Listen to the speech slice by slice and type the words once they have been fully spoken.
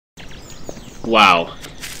Wow.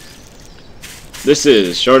 This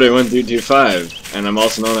is Shorty1325, and I'm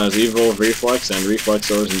also known as Evil, Reflex, and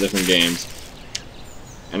Reflexorz in different games.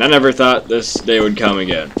 And I never thought this day would come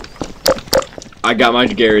again. I got my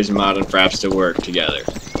Gary's Mod and Fraps to work together.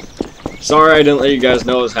 Sorry I didn't let you guys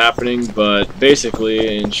know what was happening, but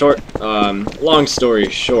basically, in short, long story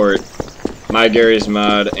short, my Gary's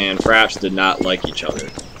Mod and Fraps did not like each other.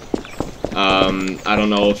 I don't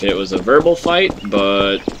know if it was a verbal fight,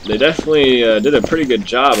 but they definitely did a pretty good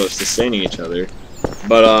job of sustaining each other.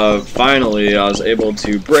 But finally, I was able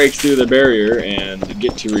to break through the barrier and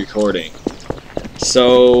get to recording.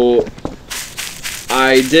 So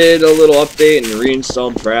I did a little update and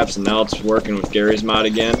reinstalled Fraps, and now it's working with Gary's Mod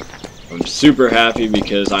again. I'm super happy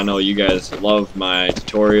because I know you guys love my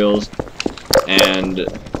tutorials, and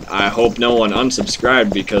I hope no one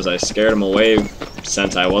unsubscribed because I scared them away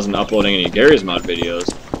since I wasn't uploading any Gary's Mod videos.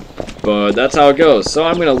 But that's how it goes. So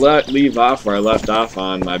I'm going to leave off where I left off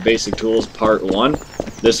on my Basic Tools Part 1.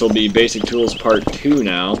 This will be Basic Tools Part 2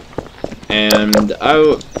 now. And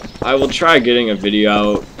I will try getting a video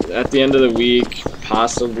out at the end of the week,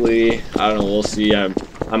 possibly. I don't know, we'll see.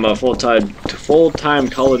 I'm a full-time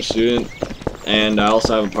college student, and I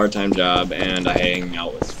also have a part-time job, and I hang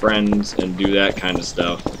out with friends and do that kind of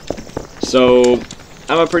stuff. So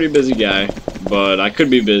I'm a pretty busy guy, but I could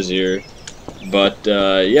be busier. But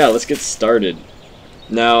yeah, let's get started.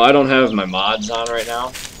 Now, I don't have my mods on right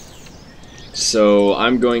now, so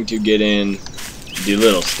I'm going to get in the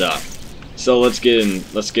little stuff. So let's get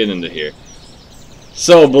into here.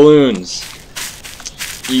 So balloons,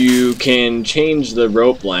 you can change the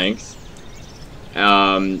rope length.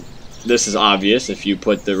 This is obvious. If you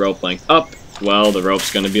put the rope length up, well, the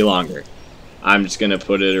rope's going to be longer. I'm just going to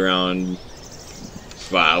put it around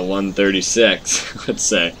 136, let's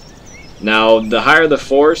say. Now, the higher the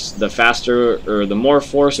force, the faster, or the more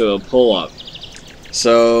force it will pull up.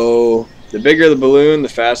 So the bigger the balloon, the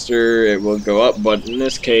faster it will go up, but in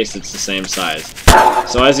this case it's the same size.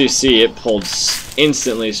 So as you see, it pulled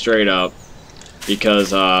instantly straight up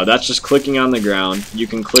because that's just clicking on the ground. You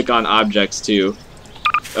can click on objects too.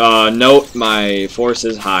 Note my force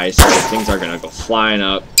is high, so things are going to go flying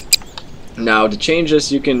up. Now to change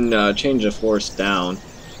this, you can change the force down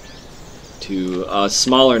to a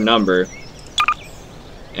smaller number,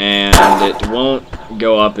 and it won't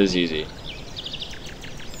go up as easy.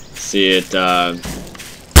 See it, you can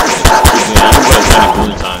put as many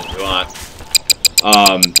balloons on as you want.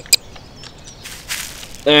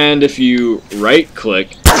 And if you right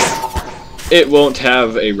click, it won't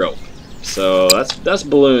have a rope. So that's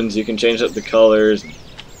balloons. You can change up the colors,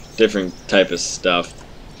 different type of stuff.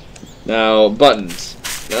 Now buttons.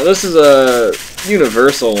 Now this is a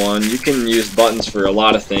universal one. You can use buttons for a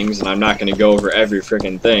lot of things, and I'm not going to go over every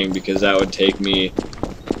freaking thing because that would take me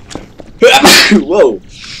whoa,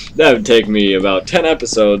 that would take me about 10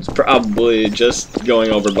 episodes probably just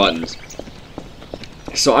going over buttons.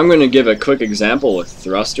 So I'm going to give a quick example with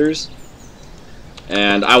thrusters,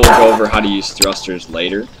 and I will go over how to use thrusters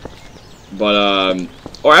later. But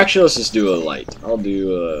or actually, let's just do a light. I'll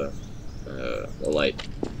do a light.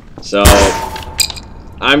 So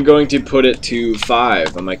I'm going to put it to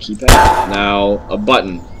 5 on my keypad. Now, a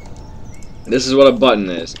button. This is what a button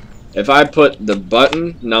is. If I put the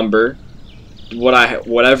button number,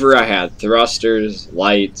 whatever I had, thrusters,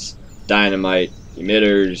 lights, dynamite,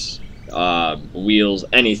 emitters, wheels,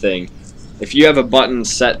 anything, if you have a button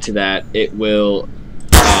set to that, it will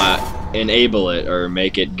enable it or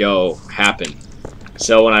make it happen.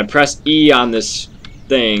 So when I press E on this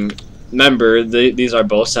thing, remember, these are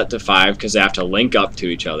both set to 5 because they have to link up to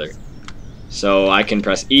each other. So I can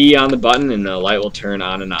press E on the button and the light will turn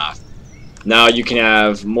on and off. Now you can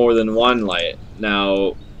have more than one light.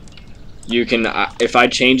 Now you can, if I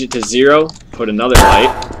change it to 0, put another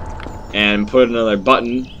light, and put another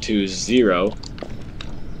button to 0.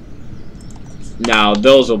 Now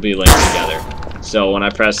those will be linked together. So when I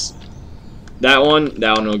press that one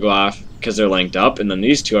will go off because they're linked up, and then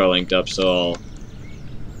these two are linked up, so I'll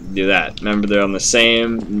do that. Remember, they're on the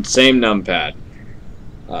same numpad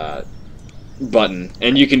button.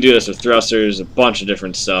 And you can do this with thrusters, a bunch of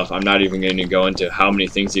different stuff. I'm not even going to go into how many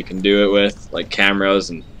things you can do it with, like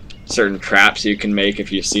cameras and certain traps you can make.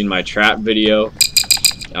 If you've seen my trap video,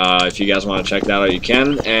 if you guys want to check that out, you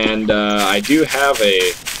can. And I do have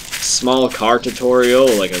a small car tutorial,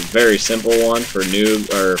 like a very simple one for new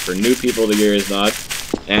people to Gary's Mod.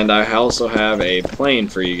 And I also have a plane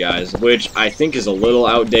for you guys, which I think is a little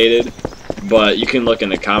outdated, but you can look in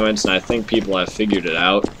the comments, and I think people have figured it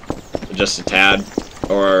out just a tad,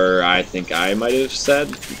 or I think I might have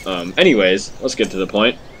said. Anyways, let's get to the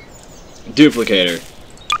point. Duplicator.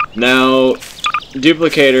 Now,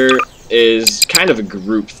 Duplicator is kind of a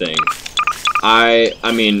group thing.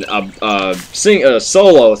 I mean a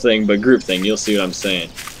solo thing, but group thing. You'll see what I'm saying.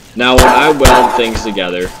 Now, when I weld things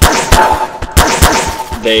together,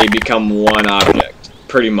 they become one object,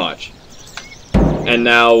 pretty much. And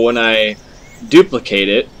now, when I duplicate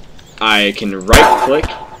it, I can right-click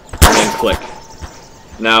and then click.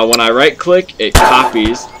 Now, when I right-click, it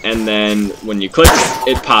copies, and then when you click,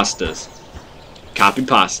 it pastas. Copy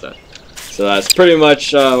pasta. So that's pretty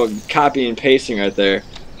much copy and pasting right there.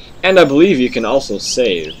 And I believe you can also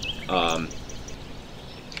save.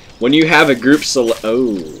 When you have a group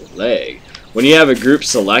When you have a group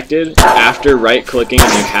selected, after right-clicking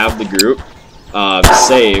and you have the group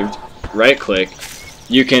saved, right-click,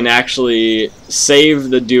 you can actually save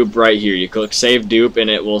the dupe right here. You click Save Dupe, and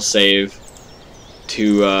it will save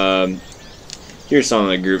to, here's some of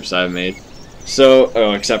the groups I've made. So,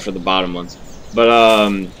 oh, except for the bottom ones. But,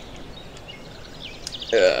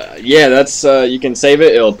 yeah, that's, you can save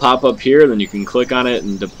it. It'll pop up here, then you can click on it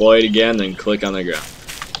and deploy it again, then click on the ground.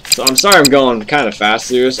 So I'm sorry I'm going kind of fast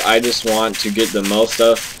through this. I just want to get the most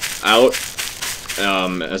stuff out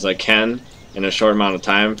as I can in a short amount of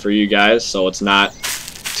time for you guys, so it's not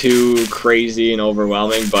too crazy and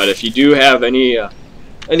overwhelming. But if you do have any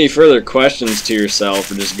further questions to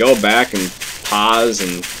yourself, or just go back and pause,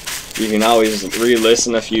 and you can always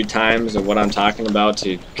re-listen a few times of what I'm talking about,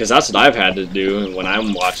 because that's what I've had to do when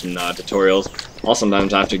I'm watching tutorials. I'll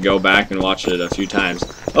sometimes have to go back and watch it a few times.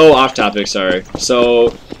 Oh, off topic, sorry.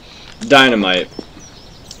 So, dynamite.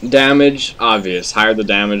 Damage, obvious. Higher the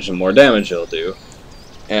damage, the more damage it'll do.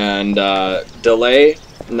 And delay,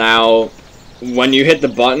 now, when you hit the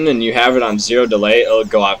button and you have it on 0 delay, it'll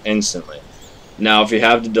go off instantly. Now, if you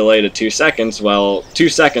have the delay to 2 seconds, well, 2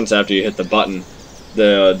 seconds after you hit the button,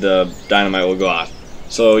 the dynamite will go off.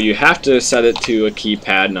 So you have to set it to a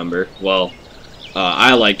keypad number. Well,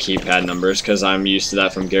 I like keypad numbers because I'm used to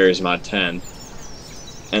that from Gary's Mod 10.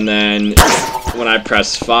 And then when I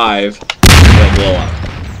press 5, it'll blow up.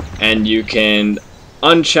 And you can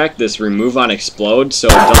uncheck this remove on explode so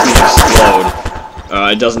it doesn't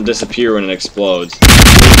explode. It doesn't disappear when it explodes.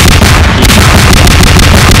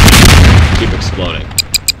 Keep exploding.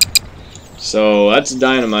 So that's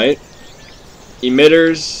dynamite.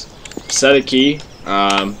 Emitters, set a key.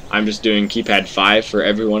 I'm just doing keypad 5 for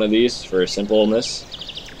every one of these for simpleness.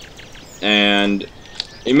 And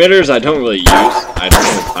emitters I don't really use. I don't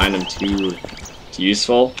really find them too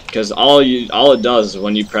useful, because all it does is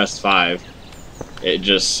when you press 5, it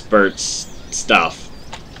just spurts stuff,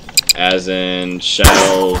 as in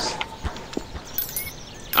shells.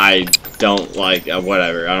 I don't like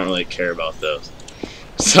whatever. I don't really care about those.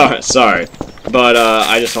 Sorry, but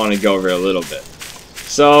I just want to go over it a little bit.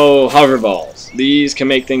 So, hover balls. These can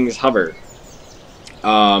make things hover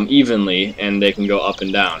evenly, and they can go up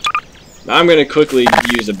and down. Now I'm going to quickly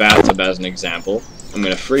use a bathtub as an example. I'm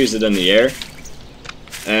going to freeze it in the air.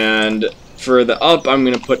 And for the up, I'm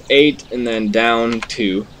going to put 8 and then down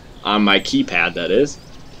 2 on my keypad, that is.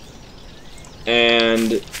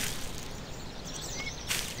 And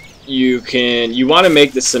you want to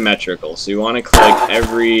make this symmetrical, so you want to click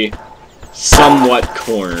every somewhat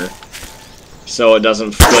corner so it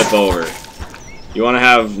doesn't flip over. You want to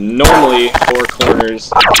have normally 4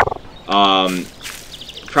 corners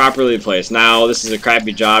properly placed. Now this is a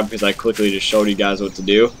crappy job because I quickly just showed you guys what to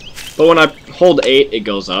do, but when I hold 8 it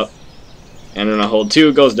goes up, and when I hold 2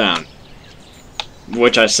 it goes down,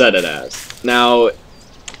 which I set it as. Now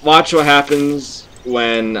watch what happens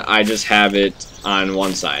when I just have it on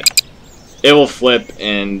one side. It will flip,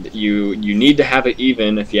 and you need to have it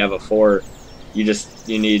even. If you have a 4, you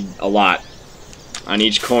need a lot on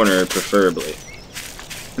each corner, preferably.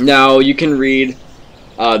 Now you can read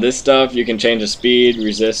this stuff. You can change the speed,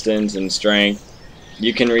 resistance, and strength.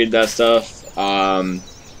 You can read that stuff.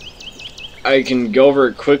 I can go over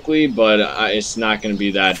it quickly, but it's not going to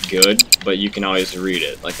be that good, but you can always read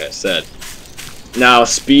it, like I said. Now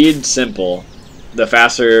speed, simple. The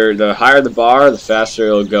higher the bar, the faster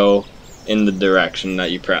it'll go in the direction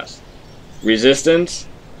that you press. Resistance,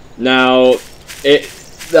 now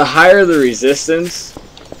the higher the resistance,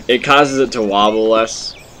 it causes it to wobble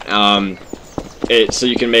less. So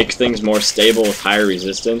you can make things more stable with higher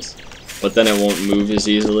resistance, but then it won't move as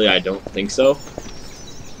easily. I don't think so.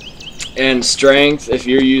 And strength, if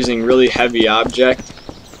you're using really heavy objects,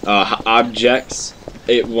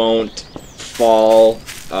 it won't fall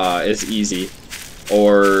as easy,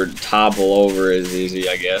 or topple over as easy,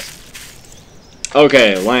 I guess.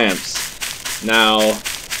 Okay, lamps. Now,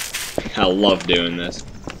 I love doing this.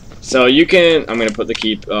 So you can, I'm going to put the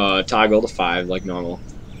key toggle to 5 like normal.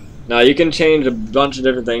 Now you can change a bunch of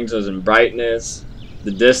different things, as in brightness,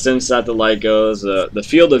 the distance that the light goes, the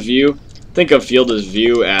field of view. Think of field of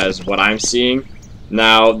view as what I'm seeing.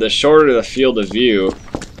 Now, the shorter the field of view,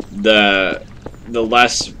 the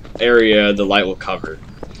less area the light will cover.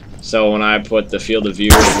 So when I put the field of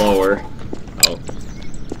view lower,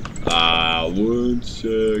 one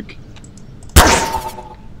sec.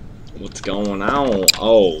 What's going on?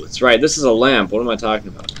 Oh, that's right. This is a lamp. What am I talking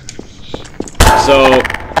about? So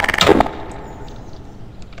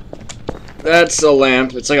that's a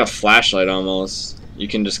lamp. It's like a flashlight almost. You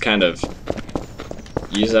can just kind of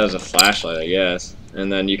use that as a flashlight, I guess.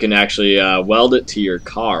 And then you can actually weld it to your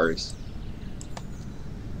cars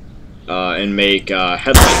and make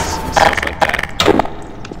headlights and stuff like that.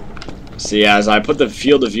 See, as I put the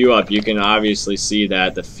field of view up, you can obviously see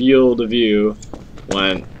that the field of view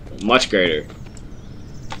went much greater.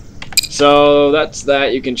 So that's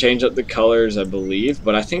that. You can change up the colors, I believe,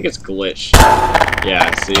 but I think it's glitched.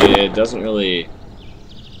 Yeah, see, it doesn't really...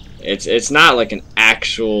 It's not like an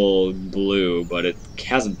actual blue, but it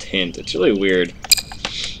has a tint. It's really weird.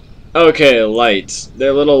 Okay, lights.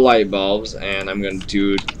 They're little light bulbs, and I'm going to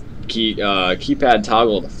do keypad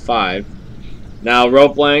toggle to 5. Now,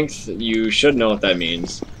 rope length, you should know what that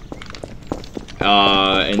means.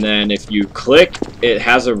 And then if you click, it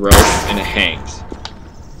has a rope and it hangs.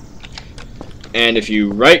 And if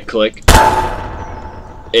you right click,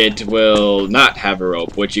 it will not have a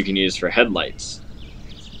rope, which you can use for headlights.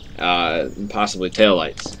 Possibly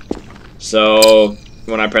taillights. So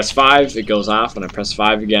when I press 5, it goes off. When I press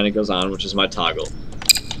 5 again, it goes on, which is my toggle.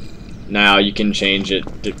 Now you can change it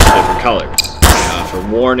to different colors. For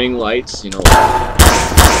warning lights, you know,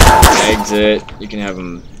 exit. You can have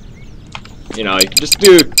them. You know,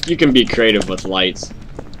 you can be creative with lights.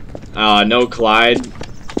 No collide.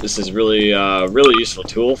 This is really really useful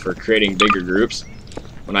tool for creating bigger groups.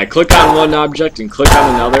 When I click on one object and click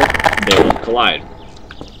on another, they will collide.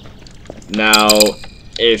 Now,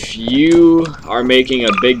 if you are making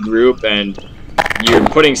a big group and you're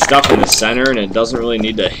putting stuff in the center and it doesn't really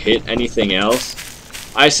need to hit anything else,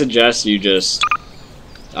 I suggest you just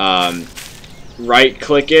right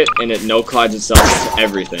click it and it no collides itself to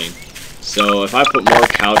everything. So if I put more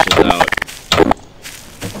couches out,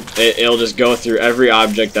 it'll just go through every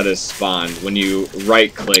object that is spawned when you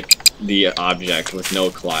right click the object with no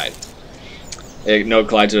collide. It no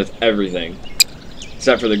collides with everything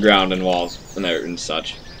except for the ground and walls and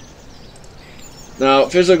such. Now,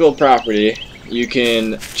 physical property, you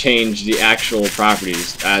can change the actual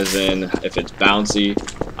properties, as in if it's bouncy,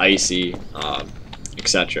 icy,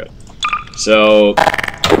 etc. So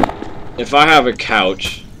if I have a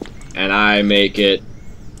couch and I make it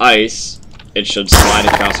ice, it should slide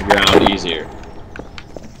across the ground easier.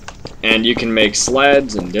 And you can make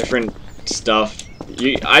sleds and different stuff.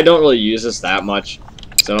 I don't really use this that much,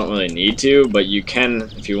 so I don't really need to, but you can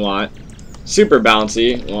if you want. Super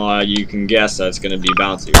bouncy, well, you can guess that it's going to be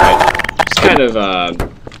bouncy, right? It's kind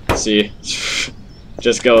of, see,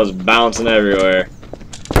 just goes bouncing everywhere.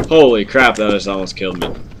 Holy crap, that just almost killed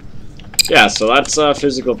me. Yeah, so that's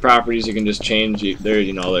physical properties. You can just change.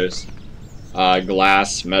 There's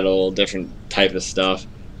glass, metal, different type of stuff.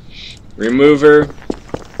 Remover.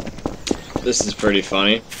 This is pretty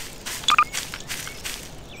funny.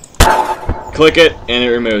 Click it and it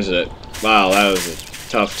removes it. Wow, that was a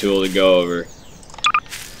tough tool to go over.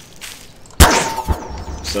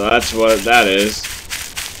 So that's what that is.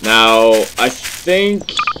 Now, I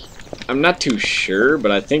think, I'm not too sure,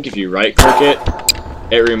 but I think if you right click it,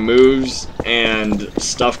 it removes, and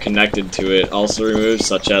stuff connected to it also removes,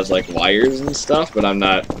 such as like wires and stuff, but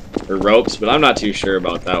or ropes, but I'm not too sure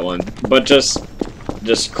about that one. But just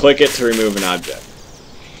click it to remove an object.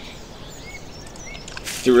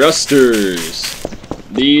 Thrusters.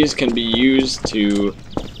 These can be used to,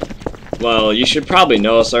 well, you should probably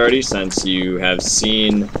know this already since you have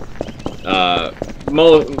seen,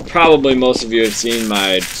 probably most of you have seen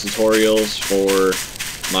my tutorials for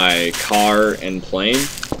my car and plane.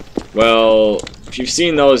 Well, if you've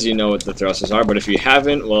seen those, you know what the thrusters are, but if you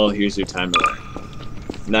haven't, well, here's your time to learn.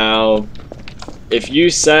 Now, if you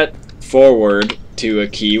set forward to a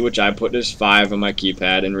key, which I put as 5 on my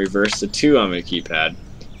keypad, and reverse to 2 on my keypad,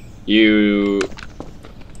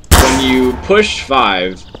 when you push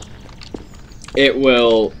 5, it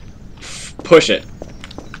will push it.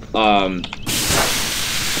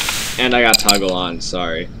 And I got toggle on,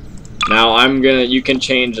 sorry. Now you can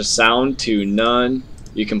change the sound to none.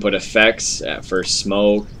 You can put effects for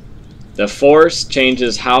smoke. The force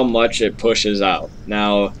changes how much it pushes out.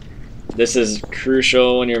 Now, this is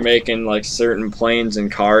crucial when you're making like certain planes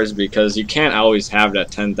and cars, because you can't always have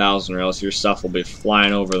that 10,000 or else your stuff will be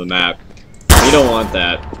flying over the map. You don't want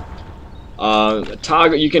that.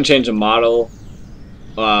 Toggle, you can change a model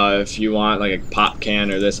if you want, like a pop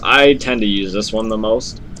can or this. I tend to use this one the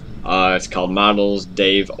most. It's called Models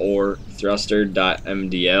Dave or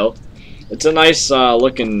Thruster.mdl. It's a nice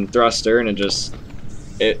looking thruster, and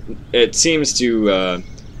it seems to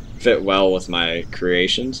fit well with my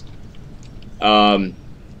creations. Toggle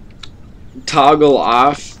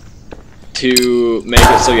off to make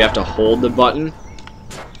it so you have to hold the button.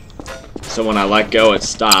 So when I let go, it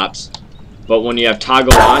stops. But when you have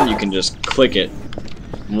toggle on, you can just click it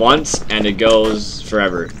once and it goes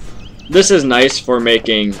forever. This is nice for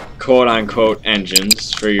making quote-unquote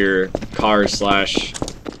engines for your car slash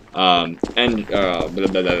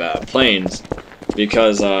planes,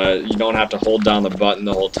 because you don't have to hold down the button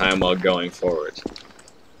the whole time while going forward.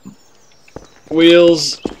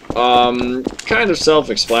 Wheels, kind of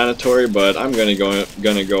self-explanatory, but I'm gonna go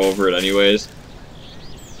over it anyways.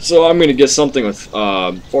 So I'm gonna get something with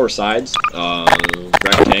 4 sides,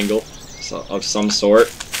 rectangle of some sort,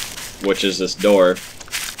 which is this door,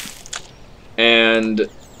 and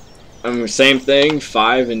same thing,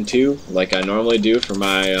 5 and 2, like I normally do for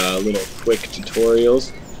my little quick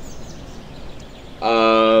tutorials.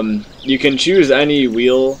 You can choose any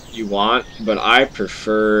wheel you want, but I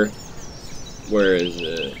prefer, where is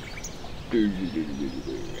it?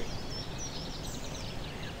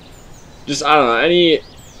 Just, I don't know,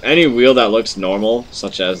 any wheel that looks normal,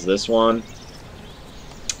 such as this one,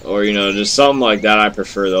 or you know, just something like that. I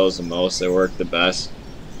prefer those the most. They work the best.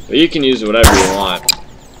 But you can use whatever you want.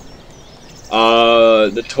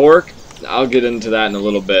 The torque, I'll get into that in a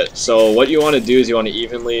little bit. So what you want to do is you want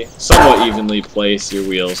to somewhat evenly place your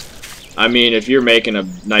wheels. I mean, if you're making a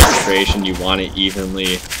nice creation, you want to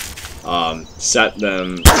evenly set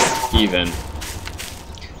them even.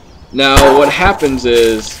 Now, what happens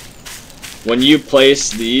is, when you place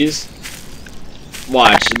these,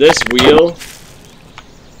 watch, this wheel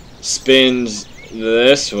spins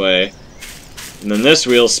this way, and then this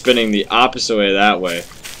wheel's spinning the opposite way that way.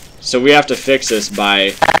 So we have to fix this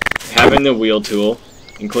by having the wheel tool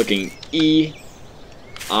and clicking E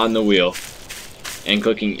on the wheel and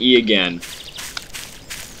clicking E again.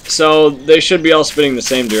 So they should be all spinning the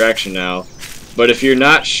same direction now. But if you're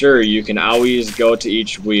not sure, you can always go to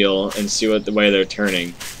each wheel and see what the way they're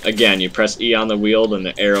turning. Again, you press E on the wheel, then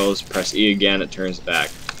the arrows, press E again, it turns back.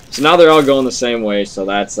 So now they're all going the same way, so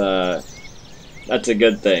that's a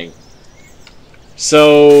good thing.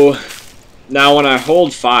 So now when I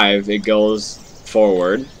hold 5, it goes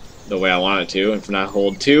forward the way I want it to, and when I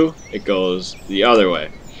hold 2, it goes the other way.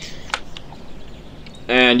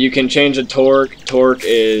 And you can change the torque. Torque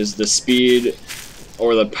is the speed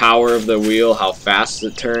or the power of the wheel, how fast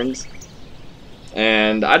it turns.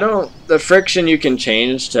 And the friction you can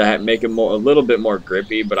change to make it a little bit more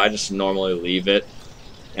grippy, but I just normally leave it.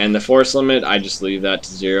 And the force limit, I just leave that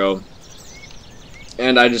to 0.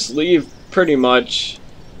 And I just leave pretty much,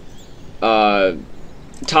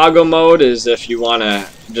 toggle mode is if you want to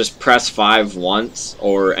just press 5 once,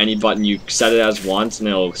 or any button you set it as once, and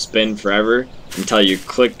it'll spin forever until you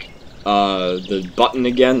click the button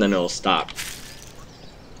again, then it'll stop.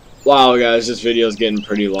 Wow guys, this video is getting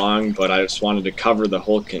pretty long, but I just wanted to cover the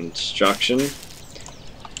whole construction.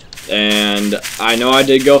 And I know I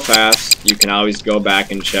did go fast. You can always go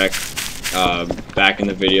back and check back in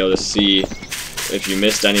the video to see if you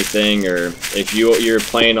missed anything, or if you're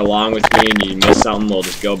playing along with me and you missed something, we'll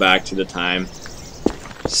just go back to the time.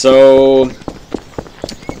 So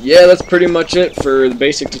yeah, that's pretty much it for the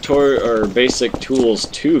basic tutorial, or basic tools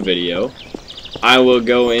 2 video. I will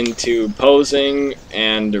go into posing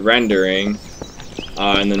and rendering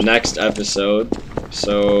in the next episode.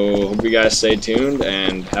 So hope you guys stay tuned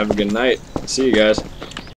and have a good night. See you guys.